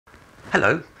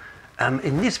Hello,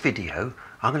 in this video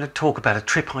I'm going to talk about a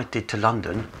trip I did to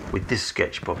London with this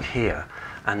sketchbook here,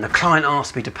 and the client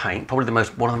asked me to paint probably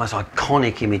one of the most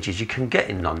iconic images you can get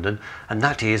in London, and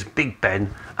that is Big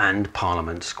Ben and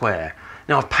Parliament Square.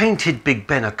 Now, I've painted Big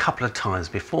Ben a couple of times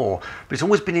before, but it's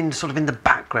always been in the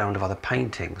background of other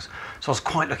paintings, so I was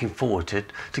quite looking forward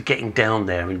to getting down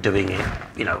there and doing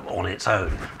it, on its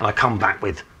own. And I come back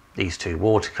with these two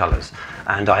watercolours,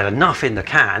 and I had enough in the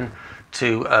can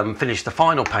to finish the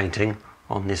final painting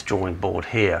on this drawing board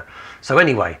here. So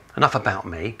anyway, enough about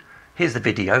me. Here's the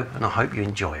video, and I hope you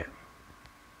enjoy it.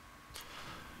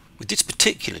 With this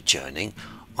particular journey,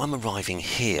 I'm arriving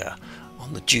here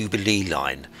on the Jubilee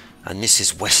line, and this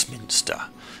is Westminster.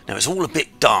 Now, it's all a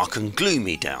bit dark and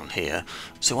gloomy down here,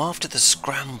 so after the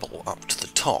scramble up to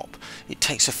the top, it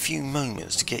takes a few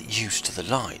moments to get used to the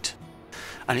light.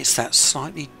 And it's that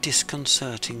slightly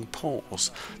disconcerting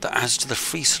pause that adds to the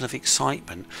frisson of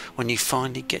excitement when you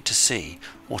finally get to see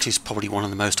what is probably one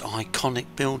of the most iconic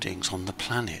buildings on the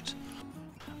planet.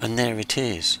 And there it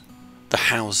is, the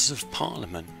Houses of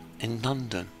Parliament in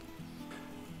London.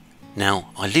 Now,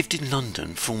 I lived in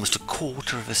London for almost a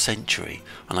quarter of a century,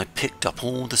 and I picked up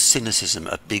all the cynicism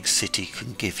a big city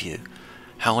can give you.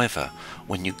 However,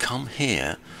 when you come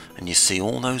here and you see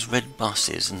all those red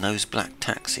buses and those black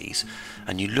taxis,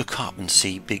 and you look up and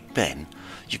see Big Ben,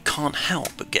 you can't help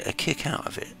but get a kick out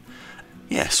of it.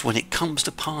 Yes, when it comes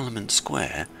to Parliament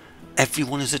Square,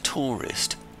 everyone is a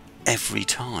tourist, every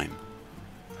time.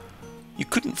 You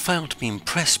couldn't fail to be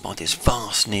impressed by this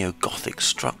vast neo-Gothic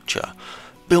structure,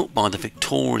 built by the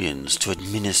Victorians to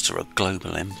administer a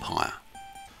global empire.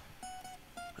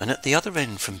 And at the other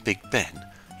end from Big Ben,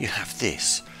 you have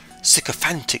this,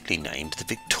 sycophantically named the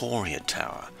Victoria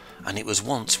Tower, and it was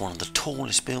once one of the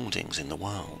tallest buildings in the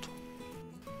world.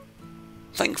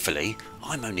 Thankfully,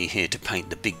 I'm only here to paint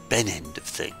the Big Ben end of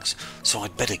things, so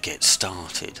I'd better get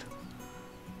started.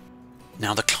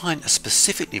 Now, the client has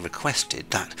specifically requested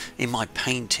that in my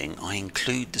painting I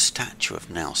include the statue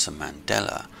of Nelson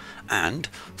Mandela, and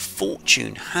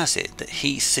fortune has it that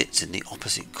he sits in the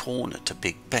opposite corner to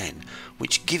Big Ben,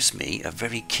 which gives me a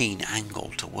very keen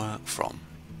angle to work from.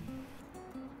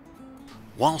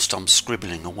 Whilst I'm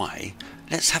scribbling away,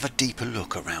 let's have a deeper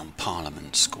look around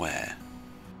Parliament Square.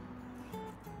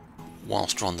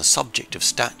 Whilst we're on the subject of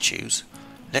statues,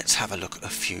 let's have a look at a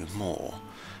few more.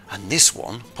 And this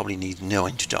one probably needs no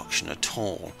introduction at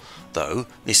all, though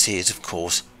this is, of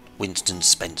course, Winston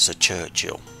Spencer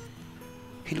Churchill.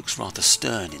 He looks rather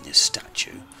stern in this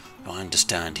statue, but I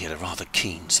understand he had a rather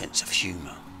keen sense of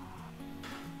humour.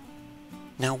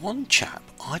 Now, one chap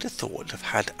I'd have thought would have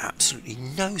had absolutely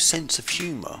no sense of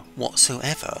humour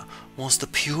whatsoever was the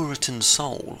Puritan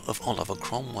soul of Oliver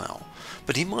Cromwell,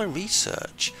 but in my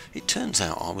research it turns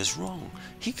out I was wrong.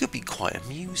 He could be quite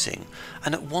amusing,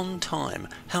 and at one time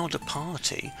held a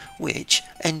party which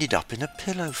ended up in a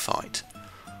pillow fight.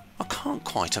 I can't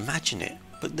quite imagine it,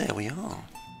 but there we are.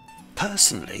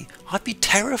 Personally, I'd be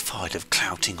terrified of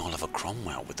clouting Oliver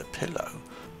Cromwell with a pillow,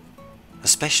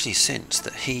 especially since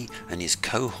that he and his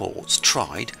cohorts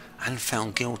tried and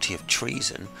found guilty of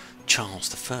treason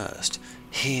Charles I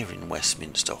here in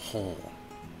Westminster Hall,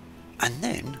 and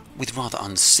then, with rather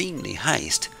unseemly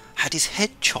haste, had his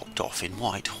head chopped off in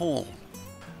Whitehall.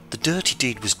 The dirty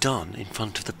deed was done in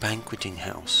front of the banqueting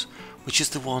house, which is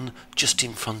the one just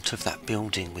in front of that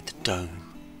building with the dome.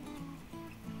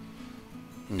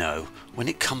 No, when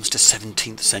it comes to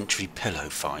 17th century pillow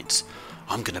fights,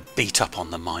 I'm going to beat up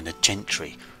on the minor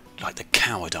gentry, like the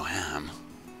coward I am.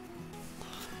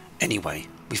 Anyway,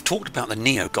 we've talked about the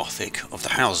neo-Gothic of the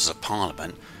Houses of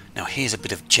Parliament. Now here's a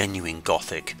bit of genuine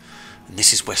Gothic, and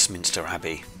this is Westminster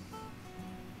Abbey.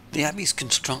 The Abbey's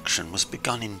construction was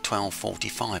begun in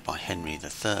 1245 by Henry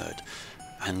III,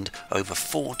 and over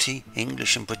 40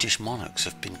 English and British monarchs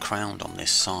have been crowned on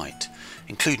this site,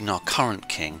 including our current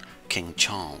king, King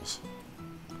Charles.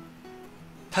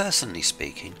 Personally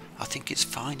speaking, I think its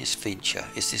finest feature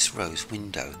is this rose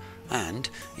window, and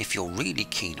if you're really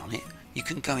keen on it, you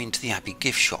can go into the Abbey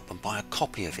gift shop and buy a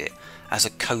copy of it as a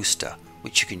coaster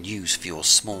which you can use for your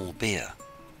small beer.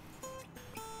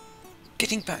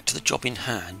 Getting back to the job in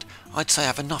hand, I'd say I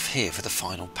have enough here for the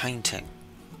final painting.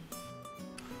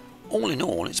 All in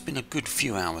all, it's been a good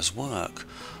few hours work.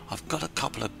 I've got a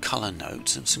couple of colour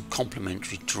notes and some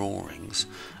complimentary drawings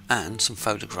and some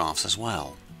photographs as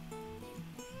well.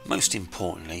 Most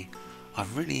importantly,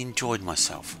 I've really enjoyed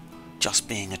myself just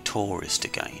being a tourist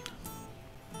again.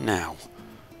 Now,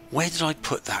 where did I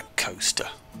put that coaster?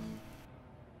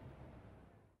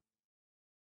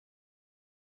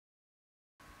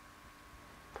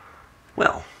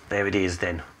 Well, there it is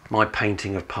then. my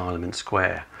painting of Parliament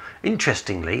Square.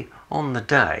 Interestingly, on the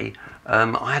day,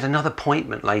 I had another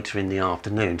appointment later in the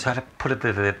afternoon, so I had to put a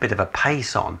bit of a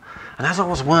pace on. And as I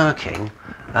was working,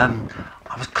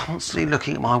 I was constantly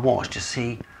looking at my watch to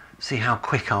see how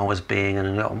quick I was being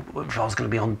and if I was going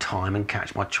to be on time and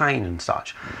catch my train and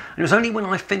such. And it was only when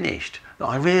I finished that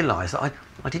I realised that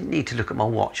I didn't need to look at my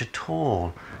watch at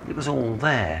all. It was all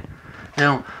there.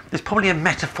 Now, there's probably a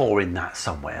metaphor in that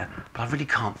somewhere, but I really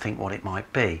can't think what it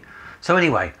might be. So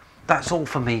anyway, that's all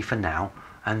for me for now,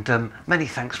 and many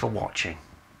thanks for watching.